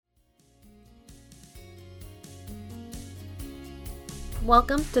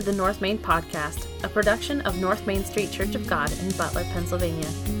Welcome to the North Main Podcast, a production of North Main Street Church of God in Butler, Pennsylvania.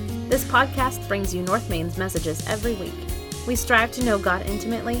 This podcast brings you North Main's messages every week. We strive to know God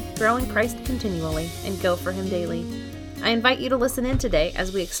intimately, grow in Christ continually, and go for Him daily. I invite you to listen in today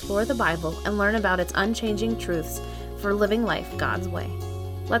as we explore the Bible and learn about its unchanging truths for living life God's way.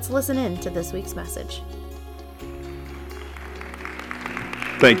 Let's listen in to this week's message.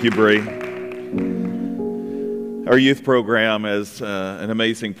 Thank you, Bree. Our youth program is an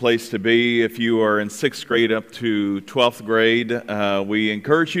amazing place to be. If you are in 6th grade up to 12th grade, we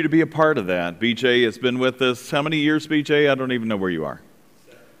encourage you to be a part of that. BJ has been with us. How many years, BJ? I don't even know where you are.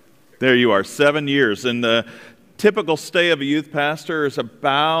 There you are, 7 years. And the typical stay of a youth pastor is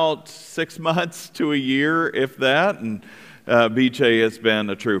about 6 months to a year, if that. And BJ has been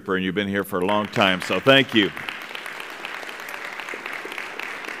a trooper, and you've been here for a long time, so thank you.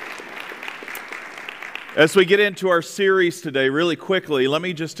 As we get into our series today, really quickly, let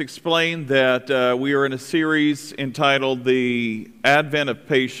me just explain that we are in a series entitled The Advent of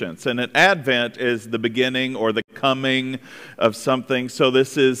Patience. And an Advent is the beginning or the coming of something. So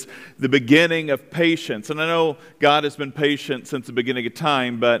this is the beginning of patience. And I know God has been patient since the beginning of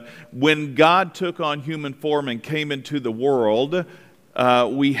time, but when God took on human form and came into the world,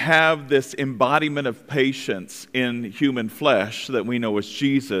 we have this embodiment of patience in human flesh that we know as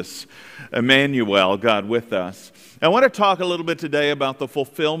Jesus, Emmanuel, God with us. I want to talk a little bit today about the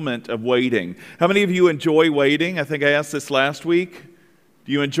fulfillment of waiting. How many of you enjoy waiting? I think I asked this last week.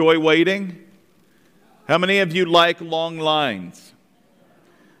 Do you enjoy waiting? How many of you like long lines?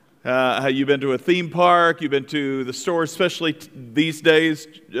 You've been to a theme park, you've been to the store, especially these days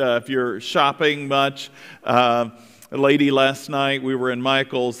if you're shopping much. A lady last night, we were in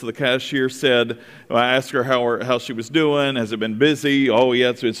Michael's, the cashier said, I asked her how she was doing, has it been busy? Oh, yeah,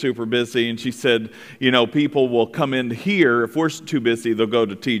 it's been super busy. And she said, you know, people will come in here. If we're too busy, they'll go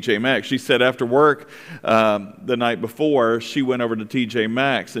to TJ Maxx. She said after work the night before, she went over to TJ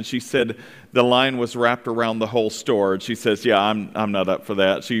Maxx, and she said the line was wrapped around the whole store. And she says, yeah, I'm not up for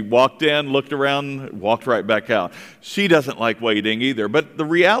that. She walked in, looked around, walked right back out. She doesn't like waiting either. But the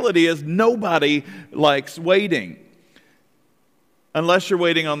reality is nobody likes waiting, unless you're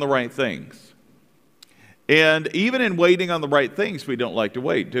waiting on the right things. And even in waiting on the right things, we don't like to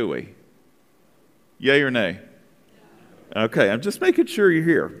wait, do we? Yay or nay? Okay, I'm just making sure you're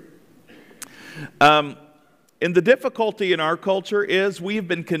here. And the difficulty in our culture is we've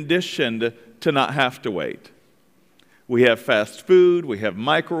been conditioned to not have to wait. We have fast food, we have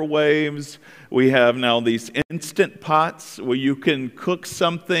microwaves, we have now these instant pots where you can cook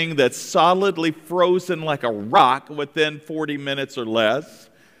something that's solidly frozen like a rock within 40 minutes or less.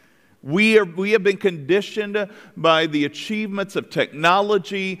 We have been conditioned by the achievements of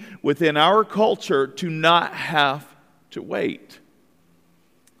technology within our culture to not have to wait.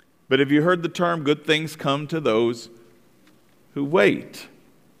 But have you heard the term, good things come to those who wait?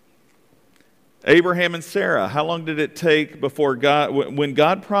 Abraham and Sarah, how long did it take before when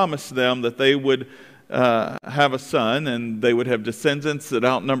God promised them that they would have a son and they would have descendants that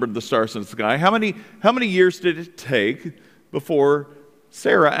outnumbered the stars in the sky? How many years did it take before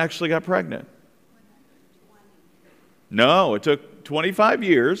Sarah actually got pregnant? No, it took 25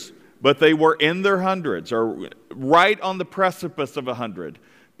 years, but they were in their hundreds or right on the precipice of 100.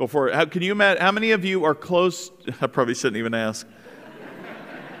 Can you imagine, how many of you are close? I probably shouldn't even ask.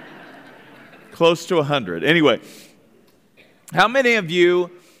 Close to 100. Anyway, how many of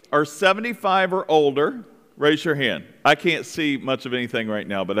you are 75 or older? Raise your hand. I can't see much of anything right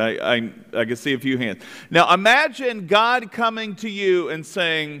now, but I can see a few hands. Now imagine God coming to you and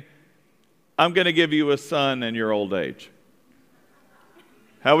saying, I'm going to give you a son in your old age.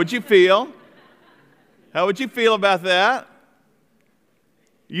 How would you feel? How would you feel about that?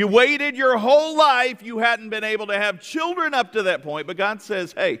 You waited your whole life. You hadn't been able to have children up to that point, but God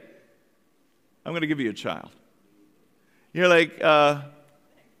says, hey, I'm going to give you a child. You're like,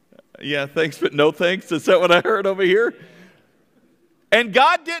 yeah, thanks, but no thanks. Is that what I heard over here? And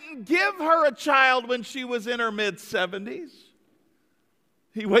God didn't give her a child when she was in her mid-70s.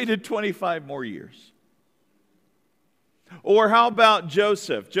 He waited 25 more years. Or how about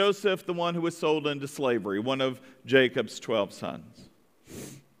Joseph? Joseph, the one who was sold into slavery, one of Jacob's 12 sons.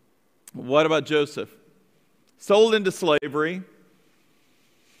 What about Joseph? Sold into slavery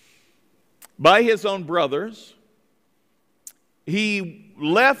by his own brothers. He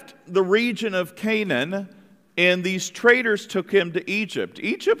left the region of Canaan, and these traders took him to Egypt.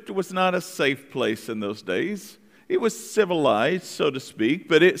 Egypt was not a safe place in those days. It was civilized, so to speak,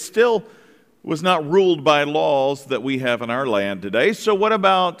 but it still was not ruled by laws that we have in our land today. So what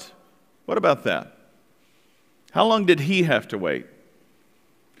about that? How long did he have to wait?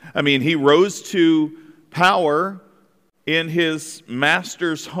 I mean, he rose to power in his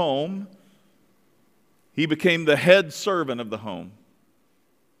master's home. He became the head servant of the home.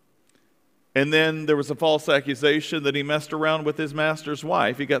 And then there was a false accusation that he messed around with his master's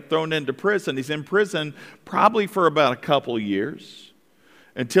wife. He got thrown into prison. He's in prison probably for about a couple years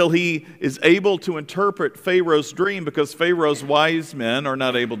until he is able to interpret Pharaoh's dream, because Pharaoh's wise men are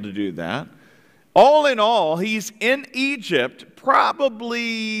not able to do that. All in all, he's in Egypt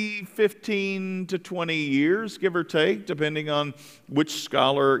probably 15 to 20 years, give or take, depending on which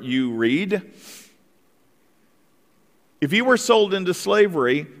scholar you read. If you were sold into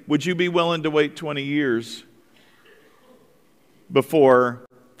slavery, would you be willing to wait 20 years before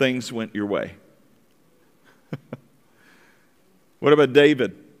things went your way? What about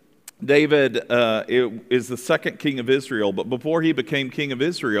David? David is the second king of Israel, but before he became king of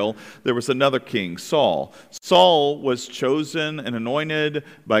Israel, there was another king, Saul. Saul was chosen and anointed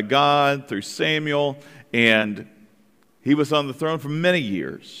by God through Samuel, and he was on the throne for many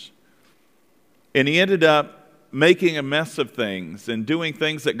years. And he ended up making a mess of things and doing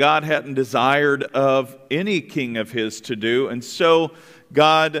things that God hadn't desired of any king of his to do. And so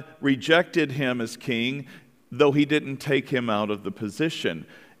God rejected him as king, though he didn't take him out of the position,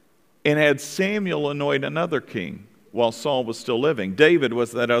 and had Samuel anoint another king while Saul was still living. David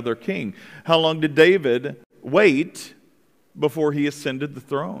was that other king. How long did David wait before he ascended the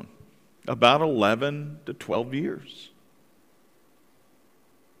throne? About 11 to 12 years.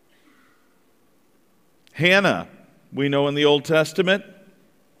 Hannah, we know in the Old Testament,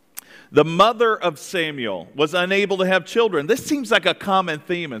 the mother of Samuel, was unable to have children. This seems like a common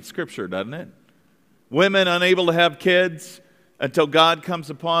theme in Scripture, doesn't it? Women unable to have kids until God comes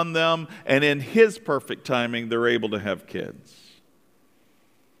upon them, and in His perfect timing, they're able to have kids.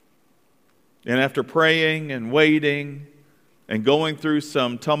 And after praying and waiting and going through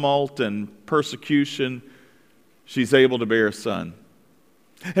some tumult and persecution, she's able to bear a son.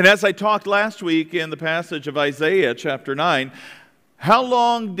 And as I talked last week in the passage of Isaiah chapter 9, how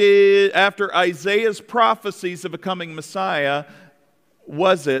long after Isaiah's prophecies of a coming Messiah,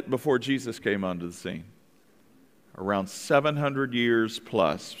 was it before Jesus came onto the scene? Around 700 years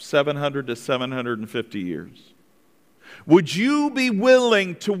plus, 700 to 750 years. Would you be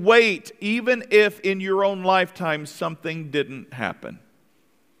willing to wait even if in your own lifetime something didn't happen?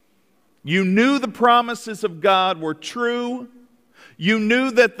 You knew the promises of God were true. You knew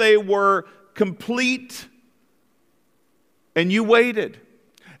that they were complete, and you waited,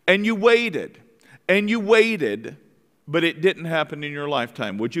 and you waited, and you waited, but it didn't happen in your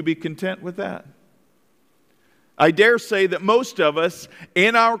lifetime. Would you be content with that? I dare say that most of us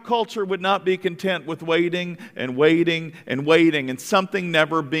in our culture would not be content with waiting and waiting and waiting and something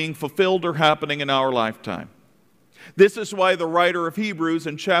never being fulfilled or happening in our lifetime. This is why the writer of Hebrews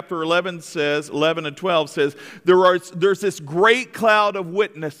in chapter 11 and 12 says, there's this great cloud of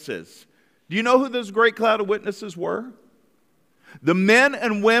witnesses. Do you know who this great cloud of witnesses were? The men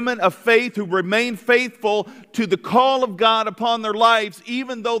and women of faith who remained faithful to the call of God upon their lives,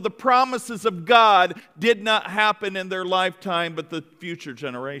 even though the promises of God did not happen in their lifetime, but the future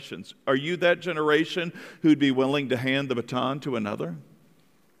generations. Are you that generation who'd be willing to hand the baton to another?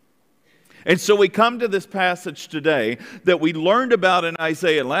 And so we come to this passage today that we learned about in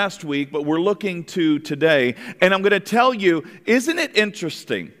Isaiah last week, but we're looking to today. And I'm going to tell you, isn't it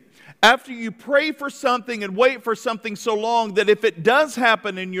interesting? After you pray for something and wait for something so long that if it does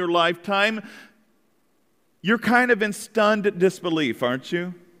happen in your lifetime, you're kind of in stunned disbelief, aren't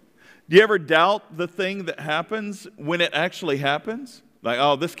you? Do you ever doubt the thing that happens when it actually happens? Like,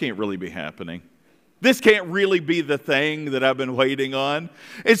 oh, this can't really be happening. This can't really be the thing that I've been waiting on.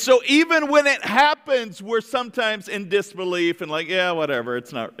 And so even when it happens, we're sometimes in disbelief and like, yeah, whatever,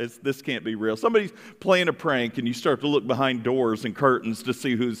 this can't be real. Somebody's playing a prank and you start to look behind doors and curtains to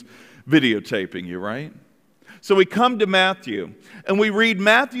see who's videotaping you, right? So we come to Matthew and we read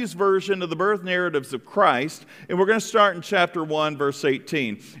Matthew's version of the birth narratives of Christ, and we're going to start in chapter 1, verse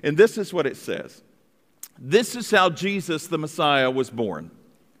 18. And this is what it says. This is how Jesus the Messiah was born.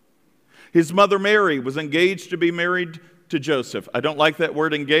 His mother Mary was engaged to be married to Joseph. I don't like that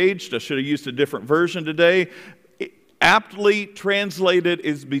word engaged. I should have used a different version today. Aptly translated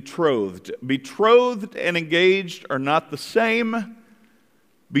is betrothed. Betrothed and engaged are not the same.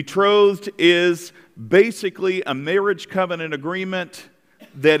 Betrothed is basically a marriage covenant agreement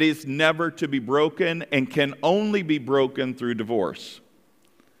that is never to be broken and can only be broken through divorce.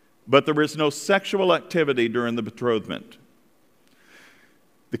 But there is no sexual activity during the betrothment.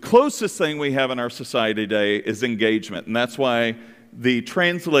 The closest thing we have in our society today is engagement, and that's why the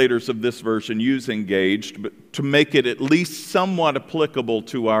translators of this version use engaged, but to make it at least somewhat applicable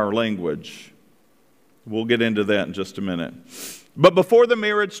to our language. We'll get into that in just a minute. But before the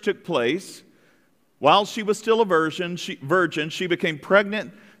marriage took place, while she was still a virgin, she became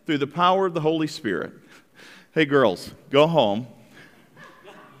pregnant through the power of the Holy Spirit. Hey girls, go home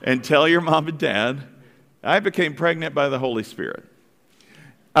and tell your mom and dad, I became pregnant by the Holy Spirit.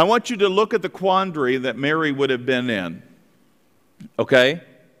 I want you to look at the quandary that Mary would have been in. Okay?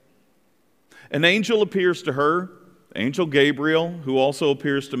 An angel appears to her, Angel Gabriel, who also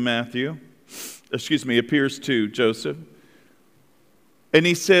appears to Joseph. And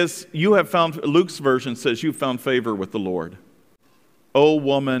he says, Luke's version says, you found favor with the Lord. O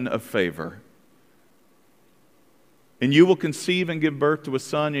woman of favor. And you will conceive and give birth to a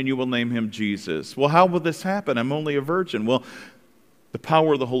son, and you will name him Jesus. Well, how will this happen? I'm only a virgin. Well, the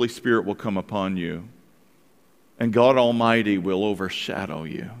power of the Holy Spirit will come upon you, and God Almighty will overshadow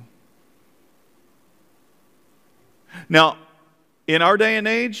you. Now, in our day and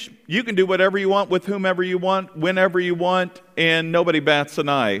age, you can do whatever you want with whomever you want, whenever you want, and nobody bats an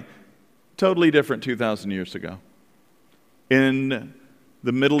eye. Totally different 2,000 years ago. In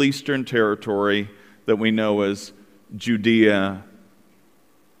the Middle Eastern territory that we know as Judea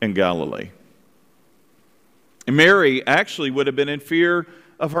and Galilee. And Mary actually would have been in fear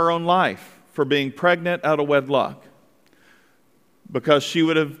of her own life for being pregnant out of wedlock, because she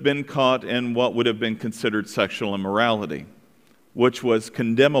would have been caught in what would have been considered sexual immorality, which was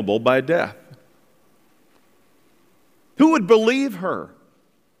condemnable by death. Who would believe her?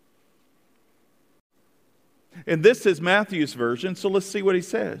 And this is Matthew's version, so let's see what he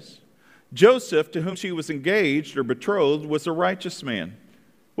says. Joseph, to whom she was engaged or betrothed, was a righteous man.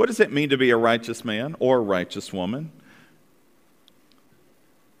 What does it mean to be a righteous man or a righteous woman?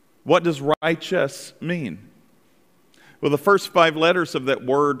 What does righteous mean? Well, the first 5 letters of that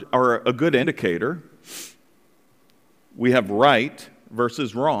word are a good indicator. We have right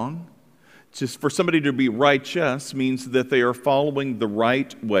versus wrong. Just for somebody to be righteous means that they are following the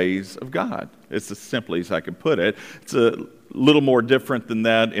right ways of God. It's as simply as I can put it. It's a little more different than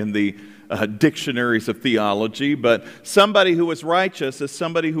that in the dictionaries of theology, but somebody who is righteous is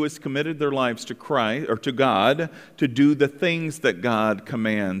somebody who has committed their lives to Christ or to God to do the things that God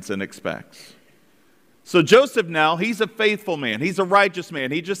commands and expects. So Joseph now, he's a faithful man. He's a righteous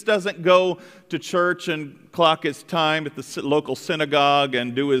man. He just doesn't go to church and clock his time at the local synagogue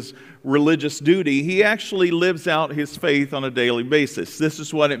and do his religious duty. He actually lives out his faith on a daily basis. This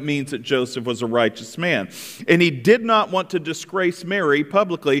is what it means that Joseph was a righteous man. And he did not want to disgrace Mary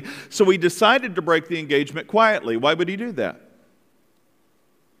publicly, so he decided to break the engagement quietly. Why would he do that?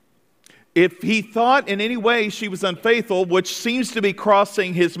 If he thought in any way she was unfaithful, which seems to be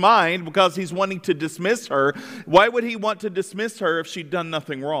crossing his mind because he's wanting to dismiss her, why would he want to dismiss her if she'd done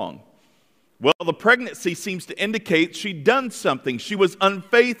nothing wrong? Well, the pregnancy seems to indicate she'd done something. She was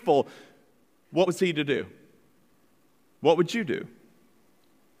unfaithful. What was he to do? What would you do?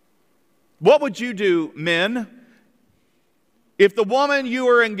 What would you do, men, if the woman you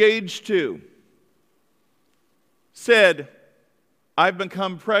were engaged to said, I've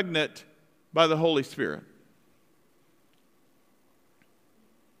become pregnant by the Holy Spirit?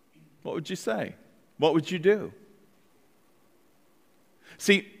 What would you say? What would you do?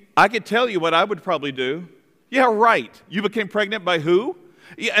 See, I could tell you what I would probably do. Yeah, right. You became pregnant by who?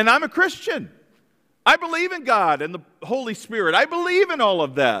 Yeah, and I'm a Christian. I believe in God and the Holy Spirit. I believe in all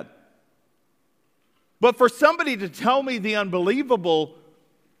of that. But for somebody to tell me the unbelievable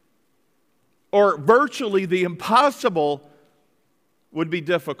or virtually the impossible would be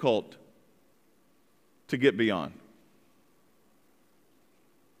difficult to get beyond.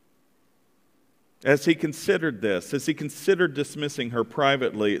 As he considered this, as he considered dismissing her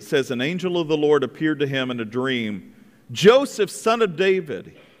privately, it says, an angel of the Lord appeared to him in a dream. Joseph, son of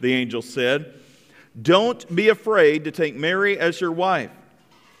David, the angel said, don't be afraid to take Mary as your wife,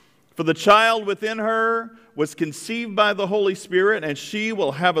 for the child within her was conceived by the Holy Spirit, and she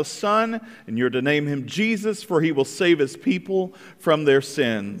will have a son, and you're to name him Jesus, for he will save his people from their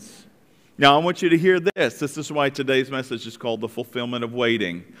sins. Now, I want you to hear this. This is why today's message is called the fulfillment of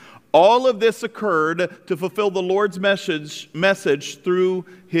waiting. All of this occurred to fulfill the Lord's message through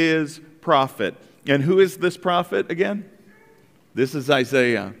his prophet. And who is this prophet again? This is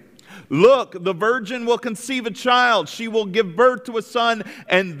Isaiah. Look, the virgin will conceive a child. She will give birth to a son,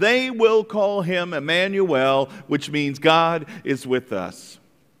 and they will call him Emmanuel, which means God is with us.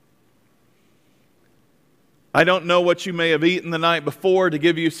 I don't know what you may have eaten the night before to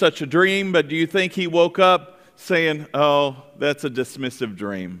give you such a dream, but do you think he woke up saying, oh, that's a dismissive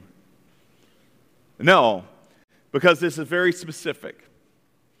dream? No. because this is very specific.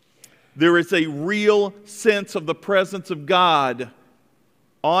 There is a real sense of the presence of God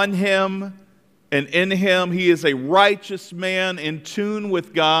on him and in him. He is a righteous man in tune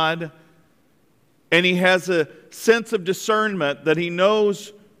with God, and he has a sense of discernment that he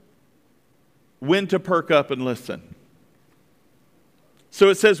knows when to perk up and listen. So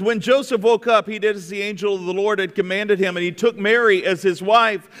it says, when Joseph woke up, he did as the angel of the Lord had commanded him, and he took Mary as his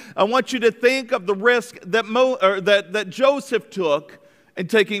wife. I want you to think of the risk that Joseph took in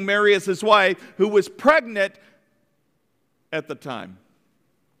taking Mary as his wife, who was pregnant at the time.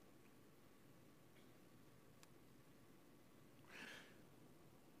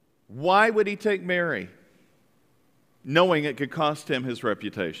 Why would he take Mary, knowing it could cost him his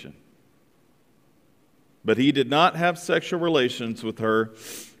reputation? But he did not have sexual relations with her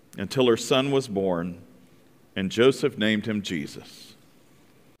until her son was born, and Joseph named him Jesus.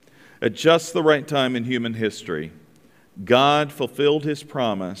 At just the right time in human history, God fulfilled his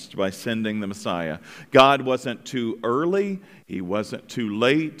promise by sending the Messiah. God wasn't too early, he wasn't too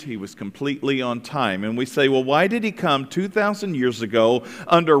late, he was completely on time. And we say, well, why did he come 2,000 years ago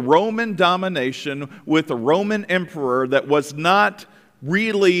under Roman domination with a Roman emperor that was not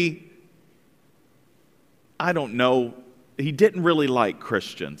really, he didn't really like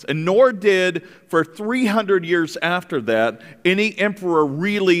Christians, and nor did, for 300 years after that, any emperor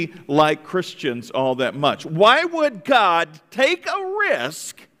really like Christians all that much. Why would God take a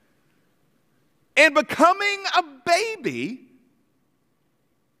risk in becoming a baby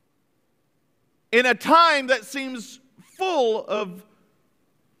in a time that seems full of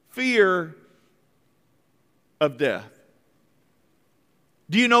fear of death?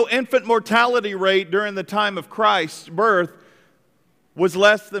 Do you know infant mortality rate during the time of Christ's birth was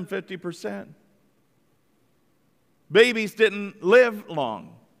less than 50%? Babies didn't live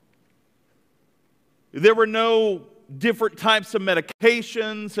long. There were no different types of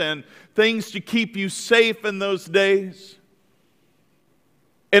medications and things to keep you safe in those days.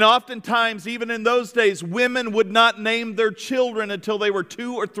 And oftentimes, even in those days, women would not name their children until they were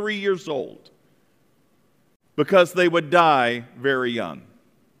 2 or 3 years old, because they would die very young.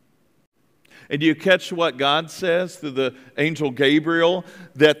 And do you catch what God says through the angel Gabriel?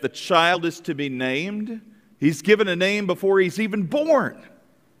 That the child is to be named. He's given a name before he's even born.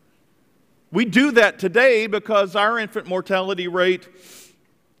 We do that today because our infant mortality rate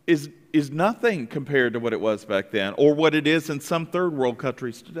is nothing compared to what it was back then, or what it is in some third world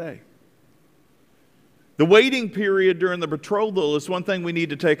countries today. The waiting period during the betrothal is one thing we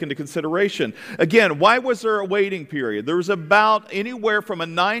need to take into consideration. Again, why was there a waiting period? There was about anywhere from a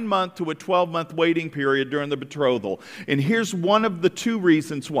 9-month to a 12-month waiting period during the betrothal. And here's one of the 2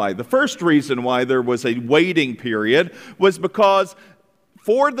 reasons why. The first reason why there was a waiting period was because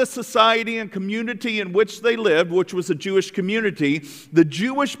for the society and community in which they lived, which was a Jewish community, the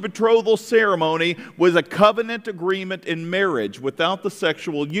Jewish betrothal ceremony was a covenant agreement in marriage without the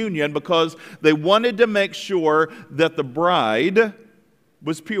sexual union, because they wanted to make sure that the bride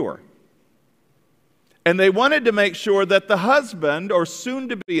was pure. And they wanted to make sure that the husband, or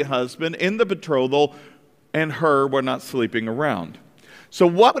soon-to-be husband, in the betrothal and her were not sleeping around. So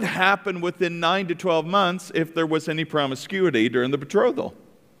what would happen within 9 to 12 months if there was any promiscuity during the betrothal?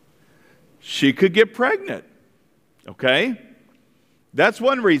 She could get pregnant, okay? That's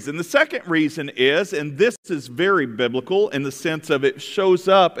one reason. The second reason is, and this is very biblical in the sense of it shows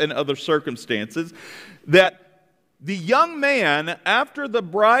up in other circumstances, that the young man, after the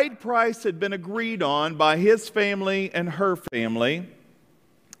bride price had been agreed on by his family and her family,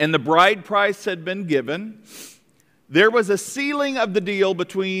 and the bride price had been given, there was a sealing of the deal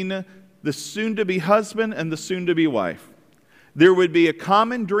between the soon-to-be husband and the soon-to-be wife. There would be a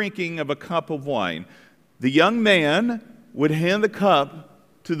common drinking of a cup of wine. The young man would hand the cup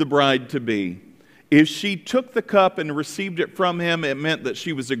to the bride-to-be. If she took the cup and received it from him, it meant that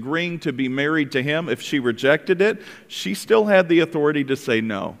she was agreeing to be married to him. If she rejected it, she still had the authority to say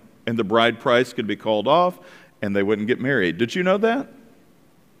no, and the bride price could be called off, and they wouldn't get married. Did you know that?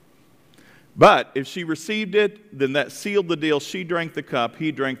 But if she received it, then that sealed the deal. She drank the cup,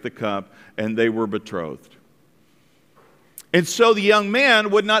 he drank the cup, and they were betrothed. And so the young man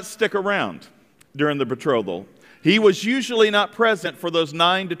would not stick around during the betrothal. He was usually not present for those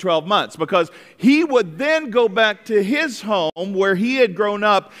 9 to 12 months, because he would then go back to his home where he had grown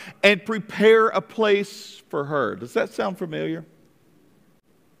up and prepare a place for her. Does that sound familiar?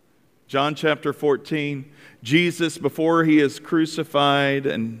 John chapter 14, Jesus, before he is crucified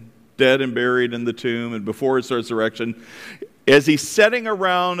and dead and buried in the tomb, and before his resurrection, as he's sitting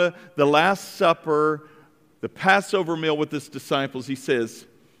around the Last Supper, the Passover meal with his disciples, he says,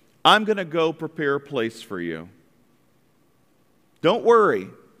 I'm going to go prepare a place for you. Don't worry.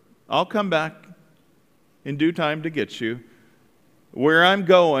 I'll come back in due time to get you. Where I'm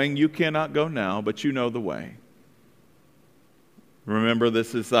going, you cannot go now, but you know the way. Remember,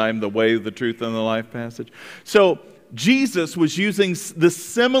 this is I'm the way, the truth, and the life passage. So Jesus was using the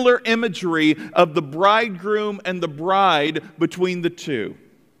similar imagery of the bridegroom and the bride between the two.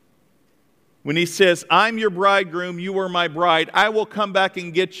 When he says, I'm your bridegroom, you are my bride, I will come back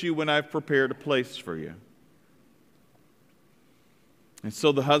and get you when I've prepared a place for you. And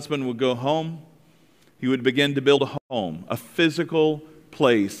so the husband would go home. He would begin to build a home, a physical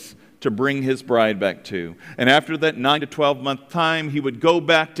place to bring his bride back to. And after that 9 to 12 month time, he would go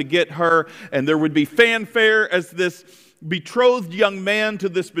back to get her, and there would be fanfare as this betrothed young man to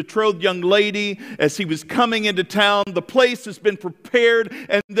this betrothed young lady, as he was coming into town. The place has been prepared,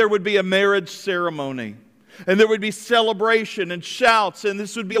 and there would be a marriage ceremony. And there would be celebration and shouts, and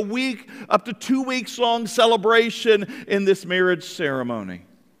this would be a week, up to 2 weeks long celebration in this marriage ceremony,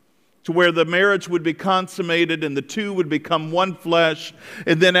 to where the marriage would be consummated and the two would become one flesh.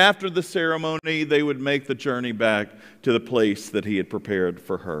 And then after the ceremony, they would make the journey back to the place that he had prepared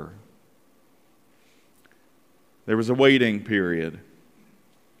for her. There was a waiting period.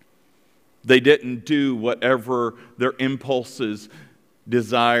 They didn't do whatever their impulses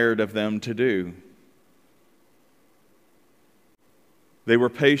desired of them to do. They were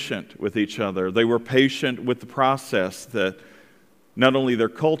patient with each other. They were patient with the process that not only their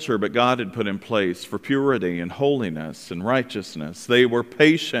culture, but God had put in place for purity and holiness and righteousness. They were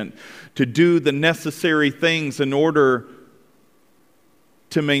patient to do the necessary things in order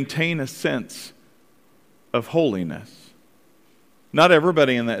to maintain a sense of holiness. Not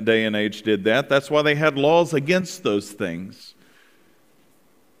everybody in that day and age did that. That's why they had laws against those things.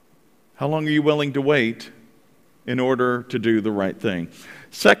 How long are you willing to wait in order to do the right thing?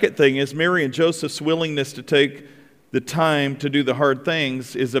 Second thing is Mary and Joseph's willingness to take the time to do the hard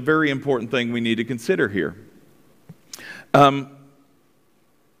things is a very important thing we need to consider here.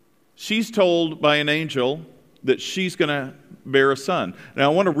 She's told by an angel that she's going to bear a son. Now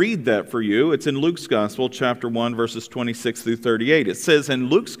I want to read that for you. It's in Luke's Gospel, chapter 1, verses 26 through 38. It says in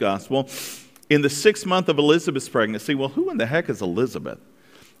Luke's Gospel, in the 6th month of Elizabeth's pregnancy. Well, who in the heck is Elizabeth?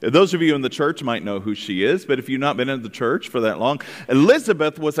 Those of you in the church might know who she is, but if you've not been in the church for that long,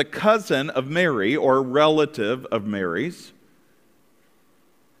 Elizabeth was a cousin of Mary, or a relative of Mary's.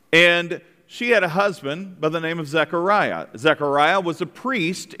 And she had a husband by the name of Zechariah. Zechariah was a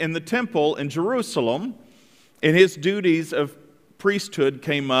priest in the temple in Jerusalem, and his duties of priesthood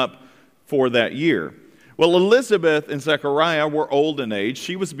came up for that year. Well, Elizabeth and Zechariah were old in age.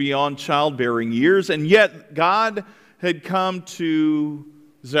 She was beyond childbearing years, and yet God had come to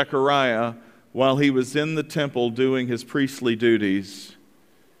Zechariah while he was in the temple doing his priestly duties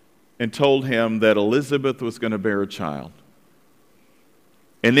and told him that Elizabeth was going to bear a child.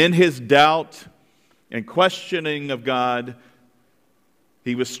 And in his doubt and questioning of God,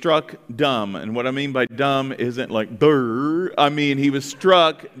 he was struck dumb. And what I mean by dumb isn't like durr. I mean he was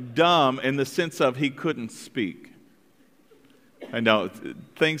struck dumb in the sense of he couldn't speak. I know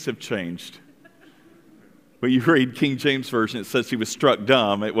things have changed. When you read King James Version, it says he was struck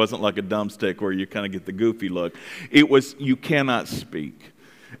dumb. It wasn't like a dumb stick where you kind of get the goofy look. It was, you cannot speak.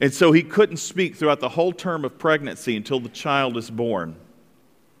 And so he couldn't speak throughout the whole term of pregnancy until the child is born.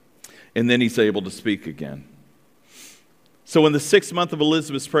 And then he's able to speak again. So in the 6th month of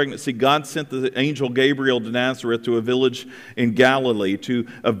Elizabeth's pregnancy, God sent the angel Gabriel to Nazareth, to a village in Galilee, to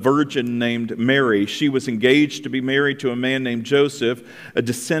a virgin named Mary. She was engaged to be married to a man named Joseph, a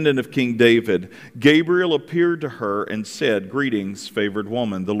descendant of King David. Gabriel appeared to her and said, "Greetings, favored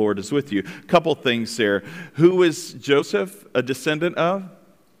woman, the Lord is with you." A couple things there. Who is Joseph a descendant of?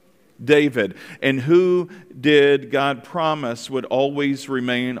 David. And who did God promise would always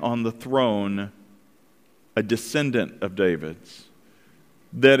remain on the throne? A descendant of David's.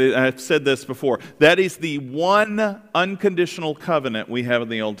 I've said this before. That is the one unconditional covenant we have in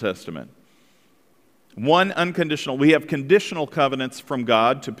the Old Testament. One unconditional. We have conditional covenants from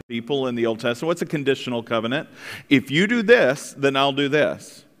God to people in the Old Testament. What's a conditional covenant? If you do this, then I'll do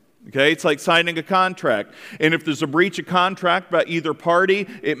this. Okay, it's like signing a contract. And if there's a breach of contract by either party,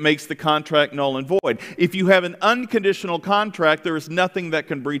 it makes the contract null and void. If you have an unconditional contract, there is nothing that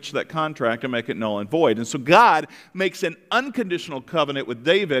can breach that contract and make it null and void. And so God makes an unconditional covenant with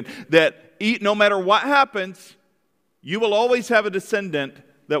David that no matter what happens, you will always have a descendant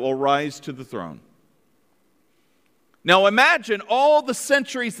that will rise to the throne. Now imagine all the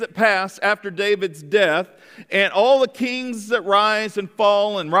centuries that pass after David's death and all the kings that rise and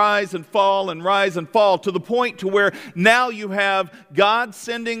fall and rise and fall and rise and fall, to the point to where now you have God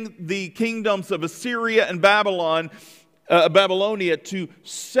sending the kingdoms of Assyria and Babylon Babylonia to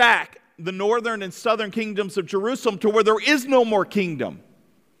sack the northern and southern kingdoms of Jerusalem to where there is no more kingdom.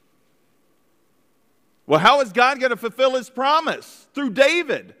 Well, how is God going to fulfill His promise? Through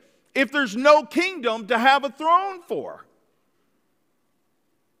David, if there's no kingdom to have a throne for.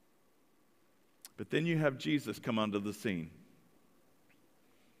 But then you have Jesus come onto the scene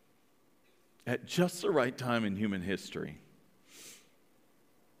at just the right time in human history,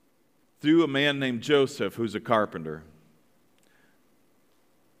 through a man named Joseph, who's a carpenter.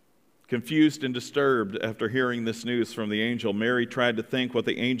 Confused and disturbed after hearing this news from the angel, Mary tried to think what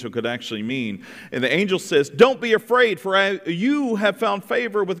the angel could actually mean. And the angel says, "Don't be afraid, for you have found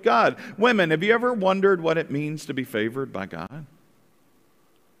favor with God." Women, have you ever wondered what it means to be favored by God?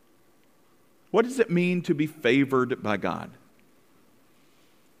 What does it mean to be favored by God?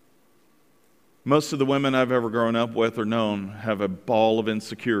 Most of the women I've ever grown up with or known have a ball of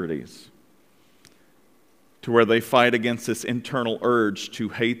insecurities, to where they fight against this internal urge to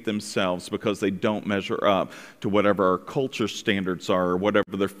hate themselves because they don't measure up to whatever our culture standards are or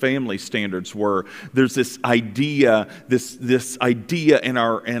whatever their family standards were. There's this idea, this idea in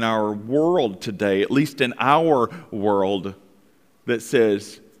our world today, at least in our world, that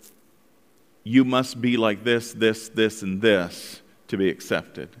says you must be like this, and this to be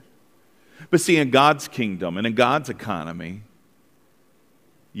accepted. But see, in God's kingdom and in God's economy,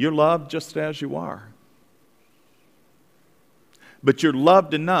 you're loved just as you are. But you're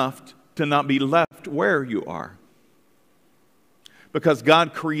loved enough to not be left where you are. Because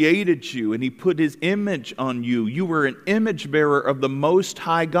God created you and He put His image on you. You were an image bearer of the Most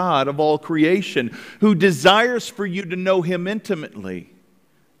High God of all creation, who desires for you to know Him intimately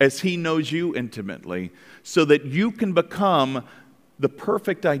as He knows you intimately, so that you can become the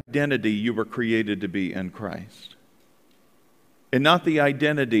perfect identity you were created to be in Christ. And not the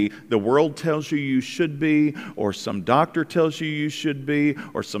identity the world tells you should be, or some doctor tells you should be,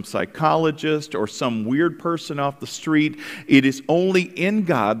 or some psychologist, or some weird person off the street. It is only in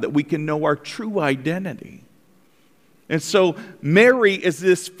God that we can know our true identity. And so Mary is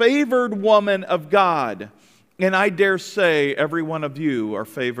this favored woman of God. And I dare say every one of you are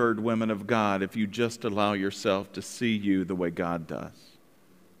favored women of God if you just allow yourself to see you the way God does.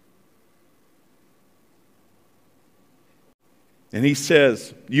 And He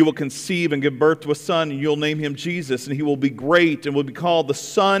says, "You will conceive and give birth to a son, and you'll name him Jesus, and he will be great and will be called the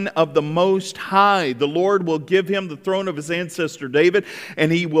Son of the Most High. The Lord will give him the throne of his ancestor David,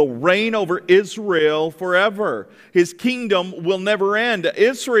 and he will reign over Israel forever. His kingdom will never end."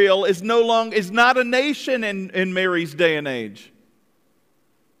 Israel is not a nation in Mary's day and age.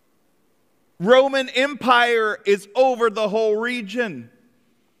 Roman Empire is over the whole region.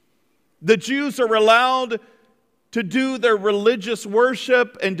 The Jews are allowed to do their religious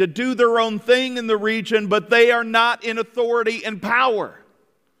worship and to do their own thing in the region, but they are not in authority and power.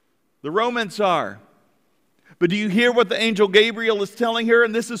 The Romans are. But do you hear what the angel Gabriel is telling her?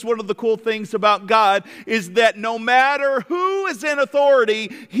 And this is one of the cool things about God, is that no matter who is in authority,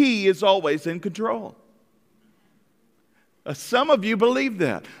 He is always in control. Some of you believe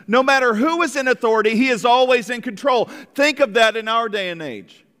that. No matter who is in authority, He is always in control. Think of that in our day and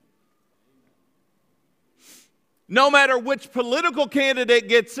age. No matter which political candidate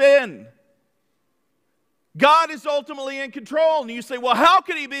gets in, God is ultimately in control. And you say, well, how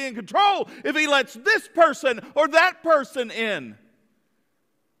can He be in control if He lets this person or that person in?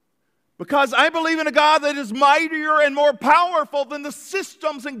 Because I believe in a God that is mightier and more powerful than the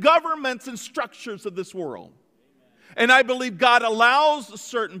systems and governments and structures of this world. And I believe God allows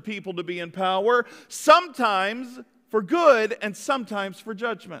certain people to be in power, sometimes for good and sometimes for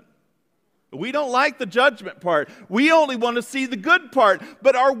judgment. We don't like the judgment part. We only want to see the good part.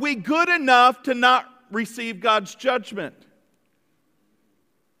 But are we good enough to not receive God's judgment?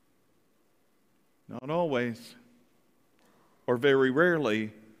 Not always, or very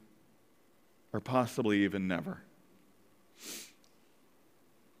rarely, or possibly even never.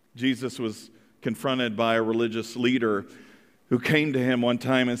 Jesus was confronted by a religious leader who came to Him one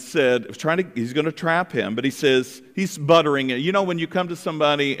time and said, he's going to trap Him, but he says, he's buttering it. You know, when you come to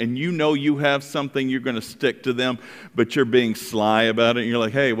somebody and you know you have something, you're going to stick to them, but you're being sly about it, and you're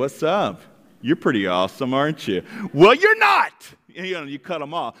like, hey, what's up? You're pretty awesome, aren't you? Well, you're not. You cut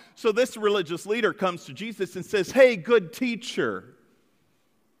them off. So this religious leader comes to Jesus and says, hey, good teacher.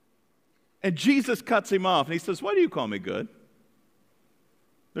 And Jesus cuts him off, and He says, why do you call me good?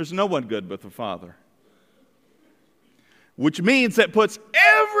 There's no one good but the Father. Which means that puts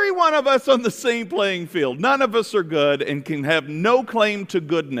every one of us on the same playing field. None of us are good and can have no claim to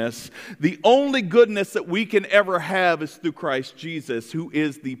goodness. The only goodness that we can ever have is through Christ Jesus, who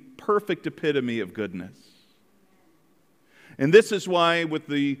is the perfect epitome of goodness. And this is why with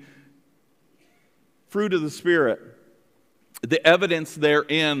the fruit of the Spirit, the evidence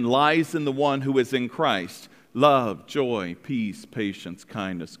therein lies in the one who is in Christ. Love, joy, peace, patience,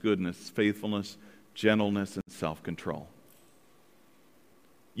 kindness, goodness, faithfulness, gentleness, and self-control.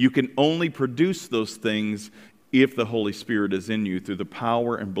 You can only produce those things if the Holy Spirit is in you through the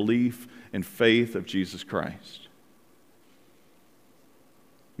power and belief and faith of Jesus Christ.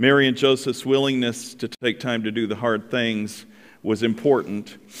 Mary and Joseph's willingness to take time to do the hard things was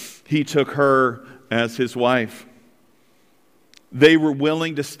important. He took her as his wife. They were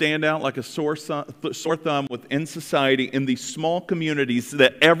willing to stand out like a sore thumb within society in these small communities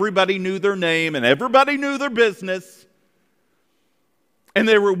that everybody knew their name and everybody knew their business. And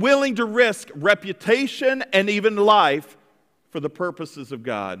they were willing to risk reputation and even life for the purposes of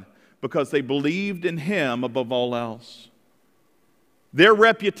God because they believed in Him above all else. Their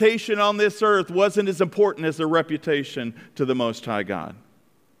reputation on this earth wasn't as important as their reputation to the Most High God.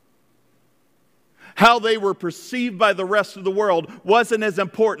 How they were perceived by the rest of the world wasn't as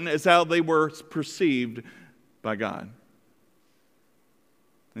important as how they were perceived by God.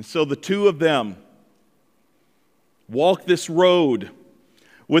 And so the two of them walked this road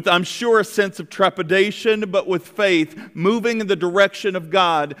with, I'm sure, a sense of trepidation, but with faith, moving in the direction of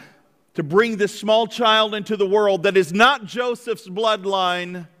God to bring this small child into the world that is not Joseph's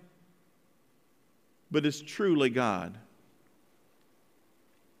bloodline, but is truly God.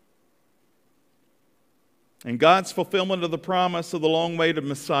 And God's fulfillment of the promise of the long-awaited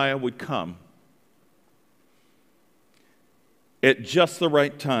Messiah would come at just the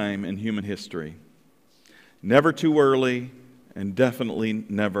right time in human history. Never too early and definitely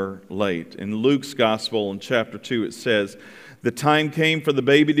never late. In Luke's Gospel in chapter 2 it says, "The time came for the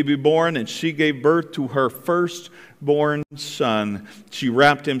baby to be born, and she gave birth to her firstborn son. She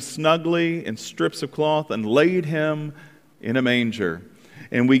wrapped him snugly in strips of cloth and laid him in a manger."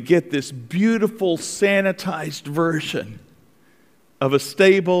 And we get this beautiful sanitized version of a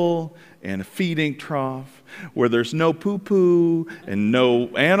stable and a feeding trough where there's no poo-poo and no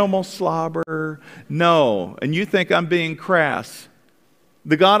animal slobber. No. And you think I'm being crass.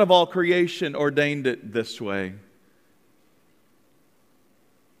 The God of all creation ordained it this way.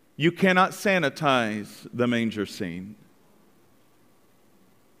 You cannot sanitize the manger scene.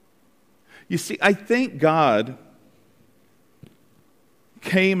 You see, I think God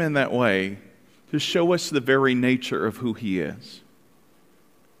came in that way to show us the very nature of who He is.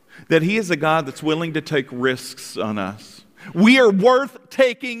 That He is a God that's willing to take risks on us. We are worth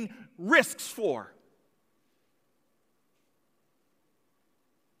taking risks for.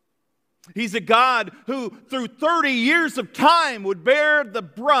 He's a God who, through 30 years of time, would bear the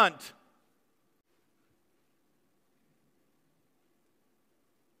brunt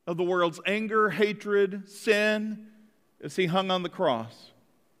of the world's anger, hatred, sin, as He hung on the cross.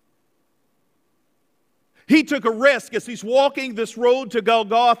 He took a risk as He's walking this road to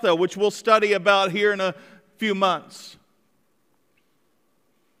Golgotha, which we'll study about here in a few months.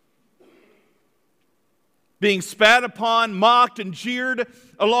 Being spat upon, mocked, and jeered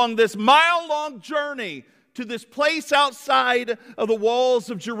along this mile-long journey to this place outside of the walls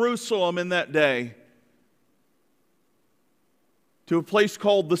of Jerusalem in that day. To a place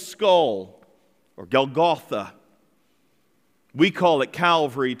called the Skull, or Golgotha. We call it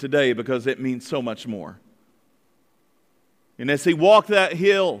Calvary today because it means so much more. And as He walked that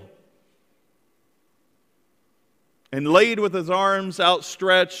hill and laid with His arms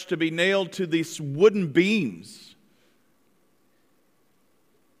outstretched to be nailed to these wooden beams,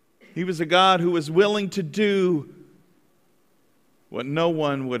 He was a God who was willing to do what no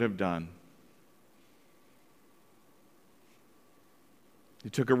one would have done.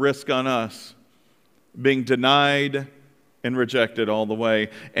 He took a risk on us, being denied and rejected all the way.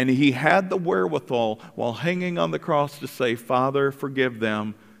 And He had the wherewithal while hanging on the cross to say, "Father, forgive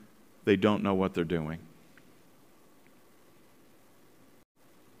them. They don't know what they're doing."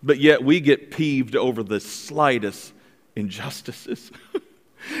 But yet we get peeved over the slightest injustices.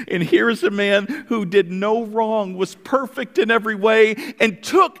 And here's a man who did no wrong, was perfect in every way, and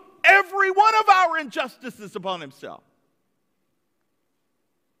took every one of our injustices upon Himself.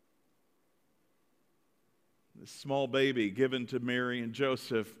 This small baby given to Mary and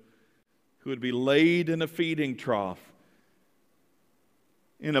Joseph, who would be laid in a feeding trough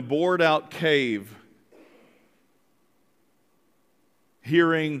in a bored-out cave,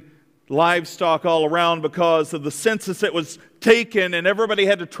 hearing livestock all around because of the census that was taken and everybody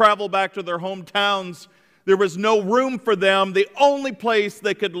had to travel back to their hometowns. There was no room for them. The only place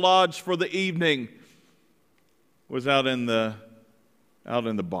they could lodge for the evening was out in the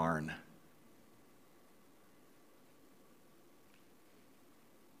barn.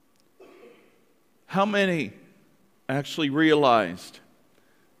 How many actually realized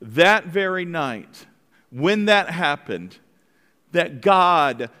that very night, when that happened, that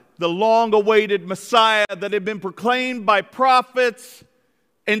God, the long-awaited Messiah that had been proclaimed by prophets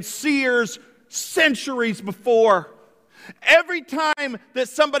and seers centuries before, every time that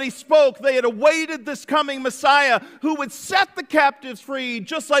somebody spoke, they had awaited this coming Messiah who would set the captives free,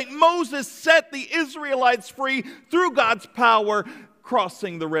 just like Moses set the Israelites free through God's power,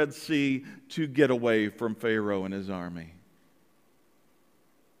 crossing the Red Sea to get away from Pharaoh and his army.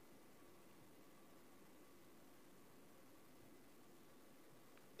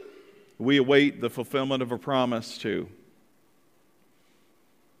 We await the fulfillment of a promise too.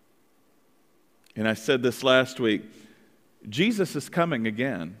 And I said this last week, Jesus is coming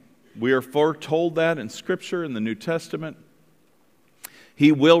again. We are foretold that in Scripture, in the New Testament.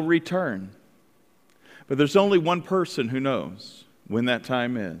 He will return. But there's only one person who knows when that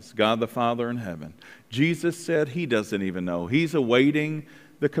time is, God the Father in heaven. Jesus said he doesn't even know. He's awaiting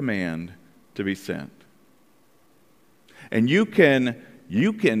the command to be sent. And you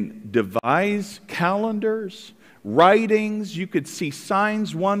can devise calendars, writings, you could see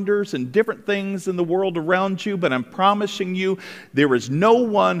signs, wonders, and different things in the world around you, but I'm promising you, there is no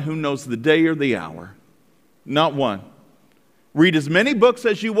one who knows the day or the hour. Not one. Read as many books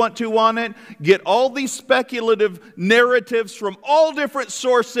as you want to on it. Get all these speculative narratives from all different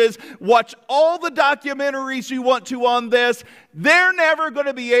sources. Watch all the documentaries you want to on this. They're never going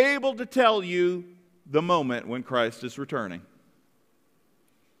to be able to tell you the moment when Christ is returning.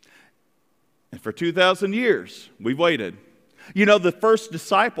 And for 2,000 years, we've waited. You know, the first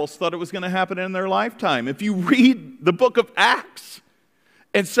disciples thought it was going to happen in their lifetime. If you read the book of Acts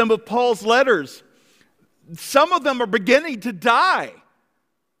and some of Paul's letters, some of them are beginning to die.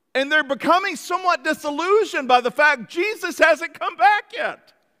 And they're becoming somewhat disillusioned by the fact Jesus hasn't come back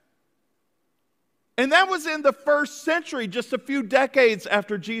yet. And that was in the first century, just a few decades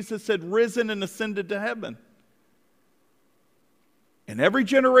after Jesus had risen and ascended to heaven. And every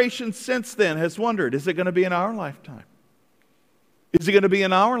generation since then has wondered, is it going to be in our lifetime? Is it going to be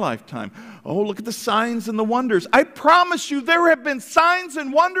in our lifetime? Oh, look at the signs and the wonders. I promise you, there have been signs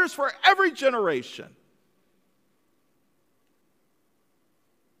and wonders for every generation.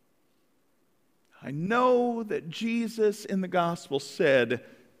 I know that Jesus in the gospel said,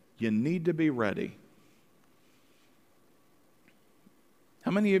 you need to be ready.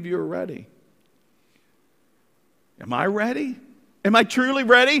 How many of you are ready? Am I ready? Am I truly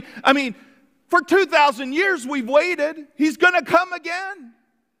ready? I mean, for 2,000 years we've waited. He's going to come again.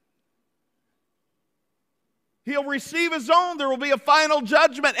 He'll receive his own. There will be a final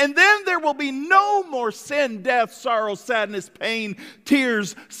judgment. And then there will be no more sin, death, sorrow, sadness, pain,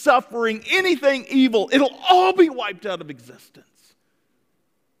 tears, suffering, anything evil. It'll all be wiped out of existence.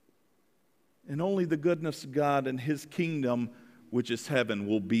 And only the goodness of God and his kingdom, which is heaven,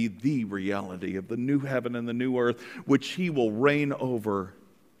 will be the reality of the new heaven and the new earth, which he will reign over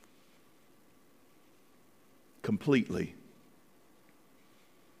completely.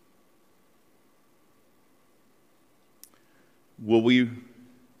 Will we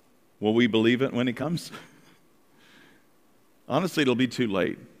believe it when he comes? Honestly, it'll be too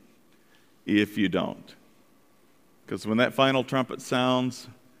late if you don't. Because when that final trumpet sounds,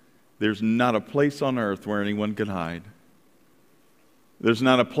 there's not a place on earth where anyone can hide. There's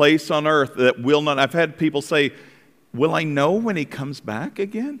not a place on earth that will not. I've had people say, will I know when he comes back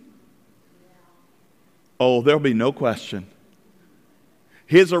again? Oh, there'll be no question.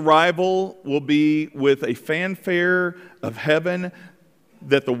 His arrival will be with a fanfare of heaven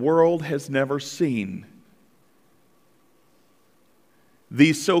that the world has never seen.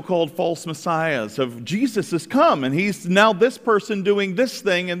 These so-called false messiahs of Jesus has come, and he's now this person doing this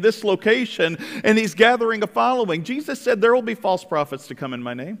thing in this location, and he's gathering a following. Jesus said there will be false prophets to come in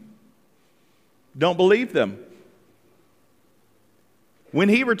my name. Don't believe them. When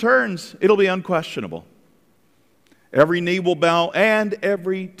he returns, it'll be unquestionable. Every knee will bow and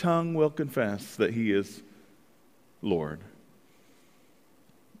every tongue will confess that he is Lord.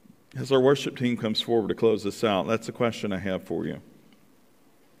 As our worship team comes forward to close this out, that's a question I have for you.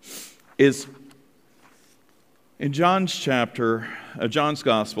 Is in John's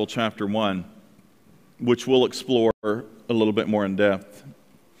Gospel, chapter 1, which we'll explore a little bit more in depth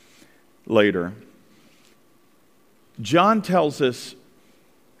later, John tells us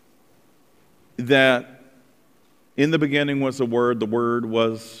that in the beginning was the Word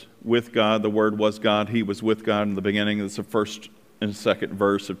was with God, the Word was God, he was with God in the beginning. That's the first and second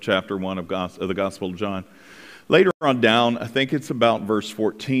verse of chapter 1 of the Gospel of John. Later on down, I think it's about verse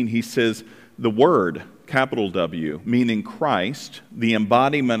 14, he says, the Word capital W, meaning Christ, the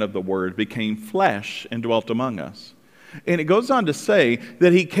embodiment of the Word, became flesh and dwelt among us. And it goes on to say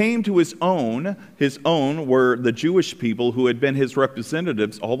that he came to his own. His own were the Jewish people who had been his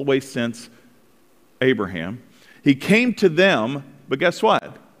representatives all the way since Abraham. He came to them, but guess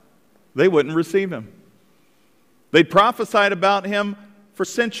what? They wouldn't receive him. They'd prophesied about him for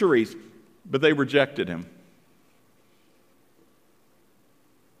centuries, but they rejected him.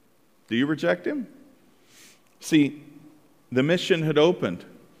 Do you reject him? See, the mission had opened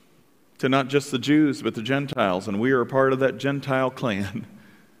to not just the Jews, but the Gentiles, and we are a part of that Gentile clan.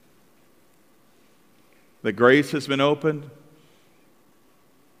 The grace has been opened.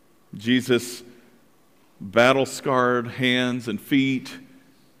 Jesus' battle-scarred hands and feet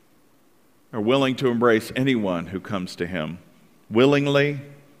are willing to embrace anyone who comes to him willingly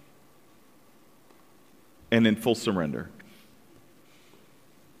and in full surrender.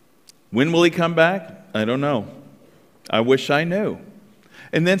 When will he come back? I don't know. I wish I knew.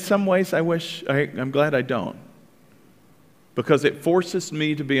 And then some ways I'm glad I don't. Because it forces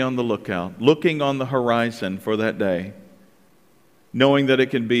me to be on the lookout, looking on the horizon for that day, knowing that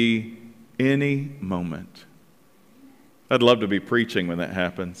it can be any moment. I'd love to be preaching when that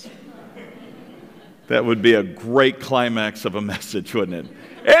happens. That would be a great climax of a message, wouldn't it?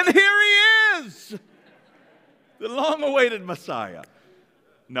 And here he is! The long-awaited Messiah.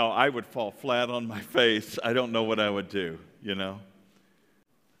 No, I would fall flat on my face. I don't know what I would do, you know.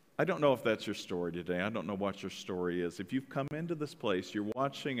 I don't know if that's your story today. I don't know what your story is. If you've come into this place, you're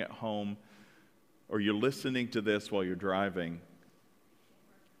watching at home, or you're listening to this while you're driving,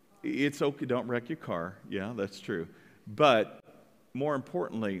 it's okay. Don't wreck your car. Yeah, that's true. But more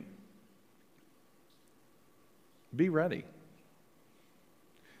importantly, be ready.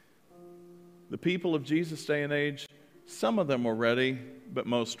 The people of Jesus' day and age, some of them were ready, but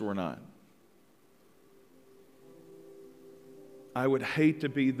most were not. I would hate to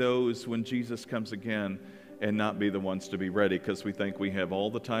be those when Jesus comes again and not be the ones to be ready, because we think we have all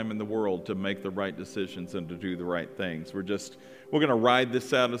the time in the world to make the right decisions and to do the right things. We're going to ride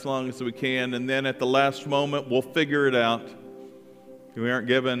this out as long as we can, and then at the last moment, we'll figure it out. We aren't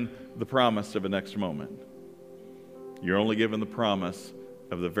given the promise of a next moment. You're only given the promise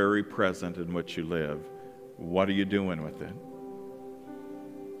of the very present in which you live. What are you doing with it?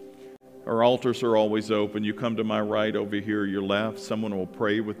 Our altars are always open. You come to my right, over here, your left. Someone will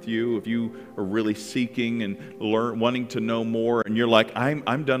pray with you. If you are really seeking and wanting to know more, and you're like,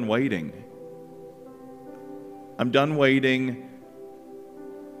 I'm done waiting. I'm done waiting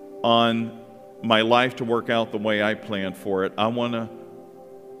on my life to work out the way I planned for it. I want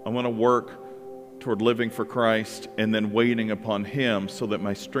to work toward living for Christ and then waiting upon Him so that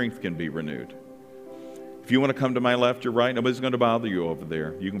my strength can be renewed. If you want to come to my left or right, nobody's going to bother you over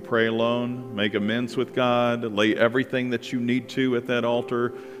there. You can pray alone, make amends with God, lay everything that you need to at that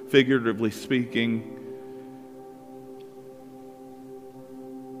altar, figuratively speaking.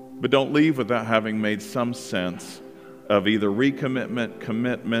 But don't leave without having made some sense of either recommitment,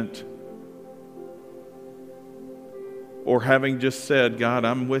 commitment, or having just said, God,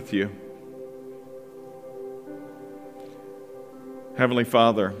 I'm with you. Heavenly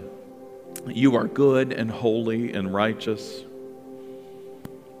Father, you are good and holy and righteous.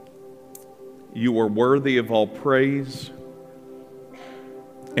 You are worthy of all praise.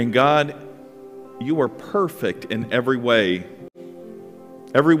 And God, you are perfect in every way.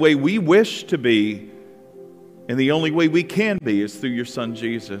 Every way we wish to be, and the only way we can be is through your Son,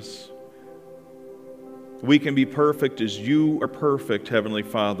 Jesus. We can be perfect as you are perfect, Heavenly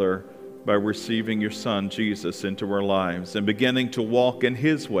Father, by receiving your Son, Jesus, into our lives and beginning to walk in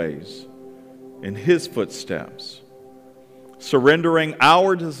His ways, in His footsteps, surrendering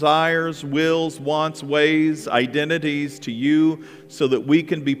our desires, wills, wants, ways, identities to you so that we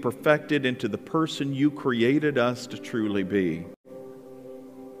can be perfected into the person you created us to truly be.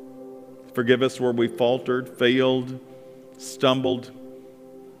 Forgive us where we faltered, failed, stumbled.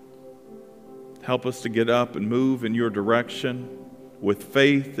 Help us to get up and move in your direction with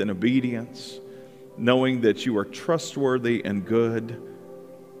faith and obedience, knowing that you are trustworthy and good.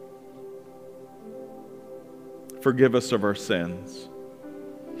 Forgive us of our sins.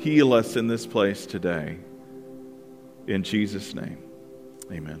 Heal us in this place today. In Jesus' name,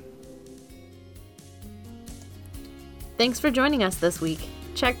 amen. Thanks for joining us this week.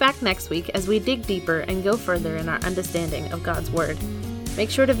 Check back next week as we dig deeper and go further in our understanding of God's Word. Make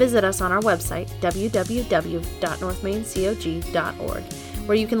sure to visit us on our website, www.northmaincog.org,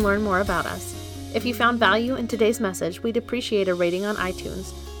 where you can learn more about us. If you found value in today's message, we'd appreciate a rating on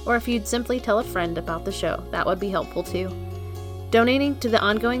iTunes, or if you'd simply tell a friend about the show, that would be helpful too. Donating to the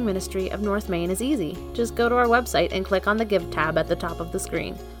ongoing ministry of North Main is easy. Just go to our website and click on the Give tab at the top of the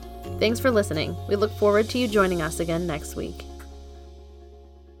screen. Thanks for listening. We look forward to you joining us again next week.